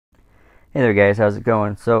Hey there guys, how's it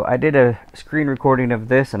going? So I did a screen recording of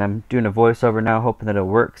this and I'm doing a voiceover now hoping that it'll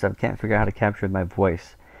work because I can't figure out how to capture my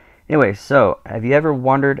voice. Anyway, so have you ever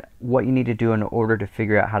wondered what you need to do in order to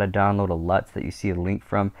figure out how to download a LUTs that you see a link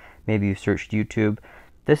from? Maybe you searched YouTube.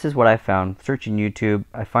 This is what I found. Searching YouTube,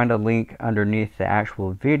 I find a link underneath the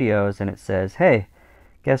actual videos and it says, hey,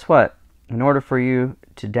 guess what? In order for you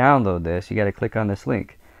to download this, you got to click on this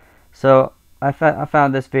link. So I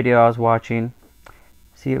found this video I was watching.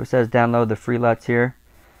 See, it says download the free LUTs here.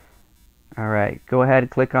 Alright, go ahead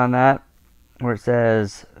and click on that where it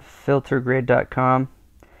says filtergrid.com.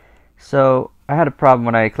 So I had a problem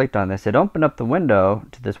when I clicked on this. It opened up the window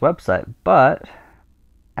to this website, but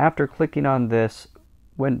after clicking on this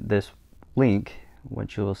link,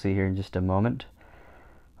 which you will see here in just a moment,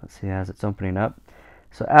 let's see as it's opening up.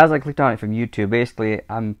 So as I clicked on it from YouTube, basically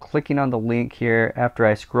I'm clicking on the link here after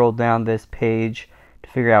I scroll down this page to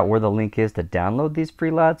figure out where the link is to download these free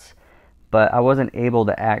LUTs, but I wasn't able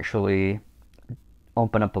to actually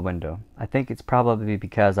open up a window. I think it's probably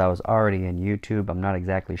because I was already in YouTube. I'm not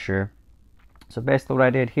exactly sure. So basically what I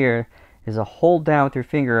did here is a hold down with your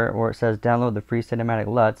finger where it says download the free cinematic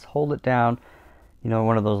LUTs. Hold it down, you know,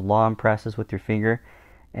 one of those long presses with your finger,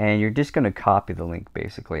 and you're just going to copy the link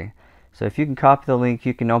basically. So if you can copy the link,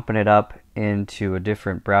 you can open it up into a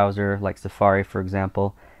different browser like Safari, for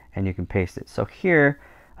example, and you can paste it. So here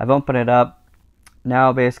I've opened it up.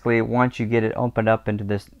 Now basically once you get it opened up into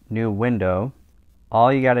this new window,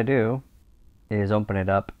 all you got to do is open it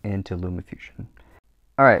up into LumaFusion.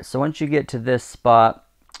 Alright, so once you get to this spot,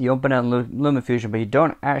 you open it in LumaFusion, but you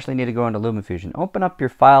don't actually need to go into LumaFusion. Open up your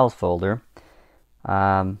files folder.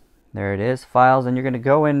 There it is, files, and you're going to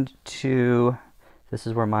go into, this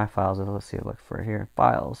is where my files are. Let's see, look for here,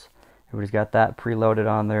 files. Everybody's got that preloaded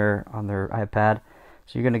on their iPad.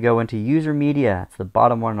 So you're going to go into user media. It's the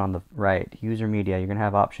bottom one on the right, user media. You're going to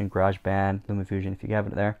have option GarageBand, LumaFusion if you have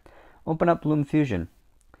it there. Open up LumaFusion.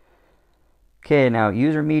 Okay, now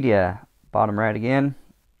user media, bottom right again.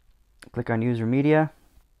 Click on user media.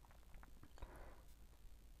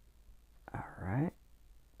 Alright.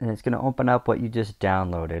 And it's going to open up what you just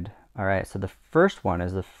downloaded. Alright, so the first one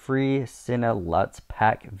is the free Cine LUTs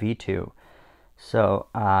Pack V2. So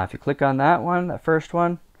if you click on that one, that first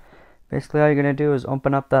one, basically all you're going to do is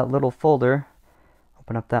open up that little folder,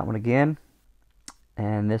 open up that one again,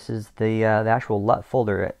 and this is the actual LUT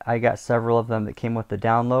folder. I got several of them that came with the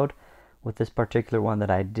download, with this particular one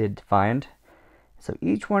that I did find. So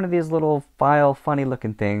each one of these little file funny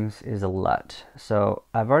looking things is a LUT. So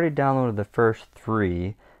I've already downloaded the first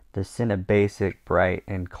three, the Cine Basic, Bright,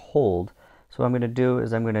 and Cold. So what I'm going to do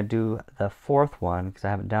is I'm going to do the fourth one because I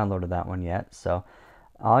haven't downloaded that one yet. So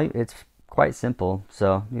it's quite simple.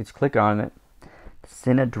 So you just click on it,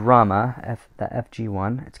 Cine Drama, the FG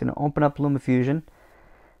one. It's going to open up LumaFusion.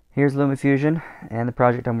 Here's LumaFusion and the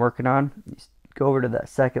project I'm working on. You go over to that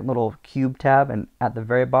second little cube tab, and at the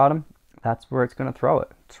very bottom, that's where it's going to throw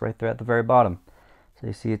it. It's right there at the very bottom. So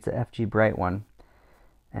you see it's the FG Bright one.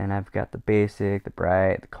 And I've got the Basic, the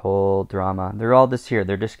Bright, the Cold, Drama. They're all just here.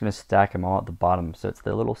 They're just going to stack them all at the bottom. So it's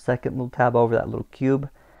the little second little tab over that little cube.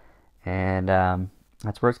 And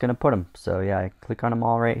that's where it's going to put them. So yeah, I click on them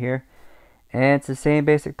all right here. And it's the same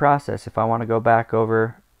basic process. If I want to go back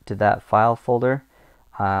over to that file folder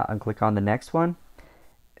and click on the next one,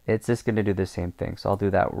 it's just going to do the same thing. So I'll do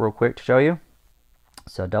that real quick to show you.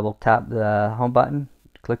 So double tap the home button,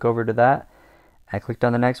 click over to that. I clicked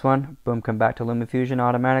on the next one, boom, come back to LumaFusion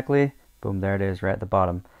automatically. Boom, there it is right at the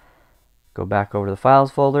bottom. Go back over to the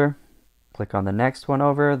files folder, click on the next one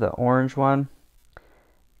over, the orange one.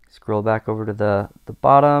 Scroll back over to the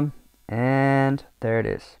bottom, and there it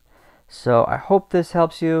is. So I hope this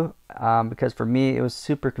helps you because for me it was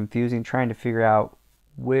super confusing trying to figure out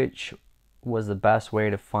which was the best way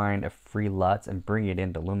to find a free LUTs and bring it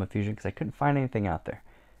into LumaFusion because I couldn't find anything out there.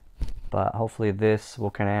 But hopefully this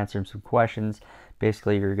will kind of answer some questions.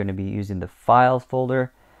 Basically you're going to be using the files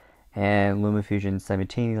folder and LumaFusion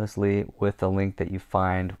simultaneously with the link that you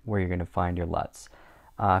find where you're going to find your LUTs.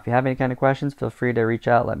 If you have any kind of questions, feel free to reach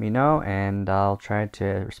out, let me know, and I'll try to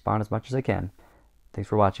respond as much as I can. Thanks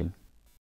for watching.